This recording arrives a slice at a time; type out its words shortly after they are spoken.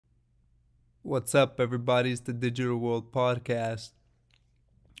What's up, everybody? It's the Digital World Podcast.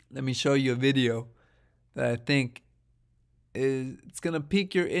 Let me show you a video that I think is it's gonna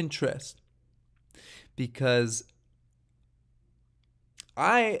pique your interest because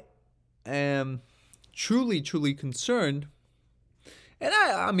I am truly concerned. And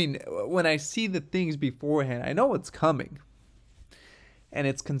I mean, when I see the things beforehand, I know what's coming, and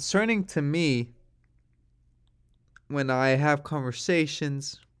it's concerning to me when I have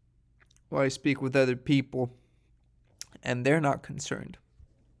conversations or I speak with other people, and they're not concerned.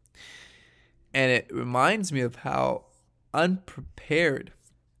 And it reminds me of how unprepared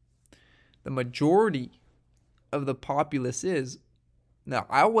the majority of the populace is. Now,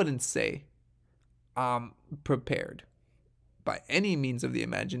 I wouldn't say I'm prepared by any means of the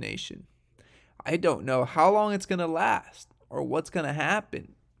imagination. I don't know how long it's going to last or what's going to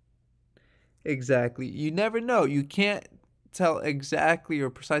happen. Exactly. You never know. You can't tell exactly or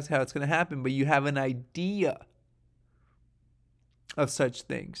precisely how it's going to happen, but you have an idea of such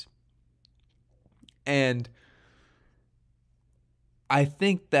things. And I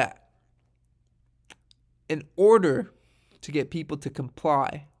think that in order to get people to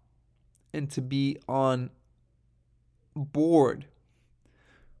comply and to be on board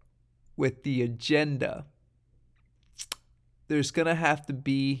with the agenda, there's going to have to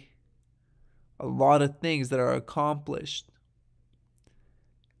be a lot of things that are accomplished.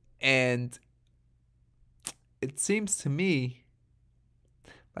 And it seems to me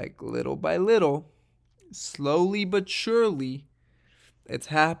like little by little, slowly but surely, it's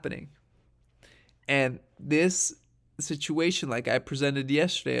happening. And this situation, like I presented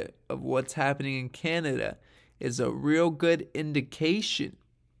yesterday, of what's happening in Canada is a real good indication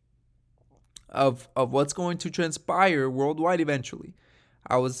of what's going to transpire worldwide eventually.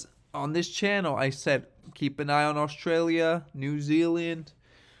 I was on this channel, I said, keep an eye on Australia, New Zealand,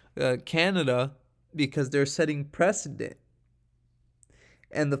 Canada, because they're setting precedent.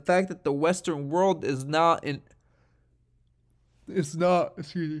 And the fact that the Western world is not in, it's not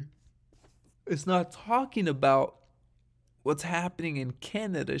talking about what's happening in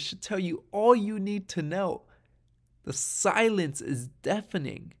Canada should tell you all you need to know. The silence is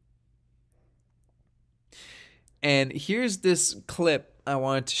deafening. And here's this clip I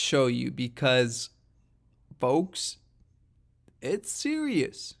wanted to show you because, folks, it's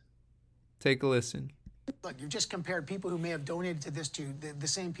serious. Take a listen. Look, you've just compared people who may have donated to this to the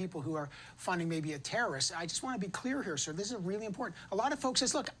same people who are funding maybe a terrorist. I just want to be clear here, sir. This is really important. A lot of folks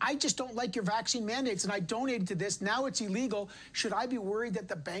says, look, I just don't like your vaccine mandates and I donated to this. Now it's illegal. Should I be worried that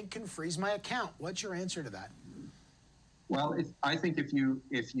the bank can freeze my account? What's your answer to that? Well, I think if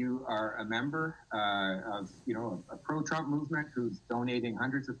you are a member of a pro-Trump movement who's donating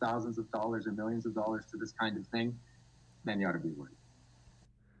hundreds of thousands of dollars or millions of dollars to this kind of thing, then you ought to be worried.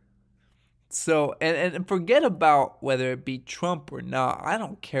 So, and forget about whether it be Trump or not. I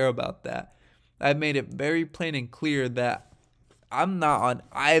don't care about that. I've made it very plain and clear that I'm not on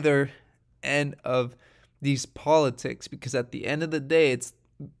either end of these politics because at the end of the day, it's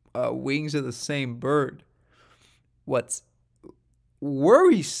wings of the same bird. What's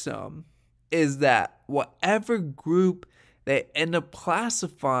worrisome is that whatever group they end up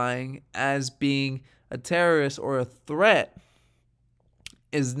classifying as being a terrorist or a threat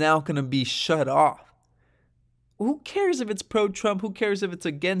is now going to be shut off. Who cares if it's pro-Trump? Who cares if it's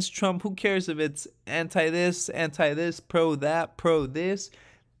against Trump? Who cares if it's anti-this, pro that, pro this?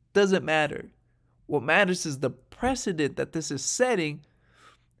 Doesn't matter. What matters is the precedent that this is setting,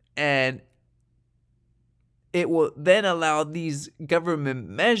 and it will then allow these government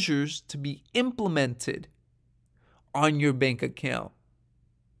measures to be implemented on your bank account.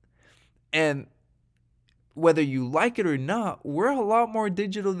 And whether you like it or not, we're a lot more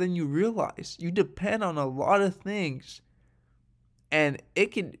digital than you realize. You depend on a lot of things, and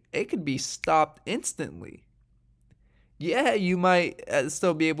it could be stopped instantly. Yeah, you might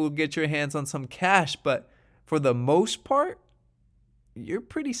still be able to get your hands on some cash, but for the most part, you're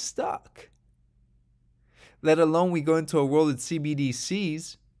pretty stuck. Let alone we go into a world of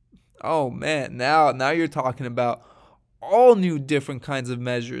CBDCs. Oh man, now you're talking about all new different kinds of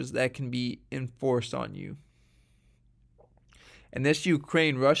measures that can be enforced on you. And this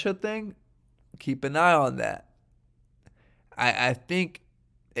Ukraine-Russia thing, keep an eye on that. I think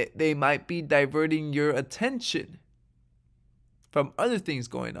they might be diverting your attention from other things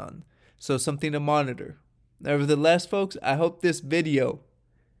going on. So something to monitor. Nevertheless, folks, I hope this video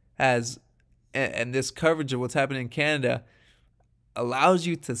has, and this coverage of what's happening in Canada allows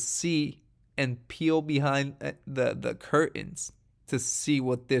you to see and peel behind the curtains to see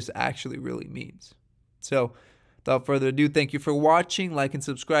what this actually really means. So Without further ado, thank you for watching. Like and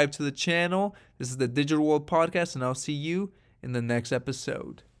subscribe to the channel. This is the Digital World Podcast, and I'll see you in the next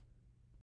episode.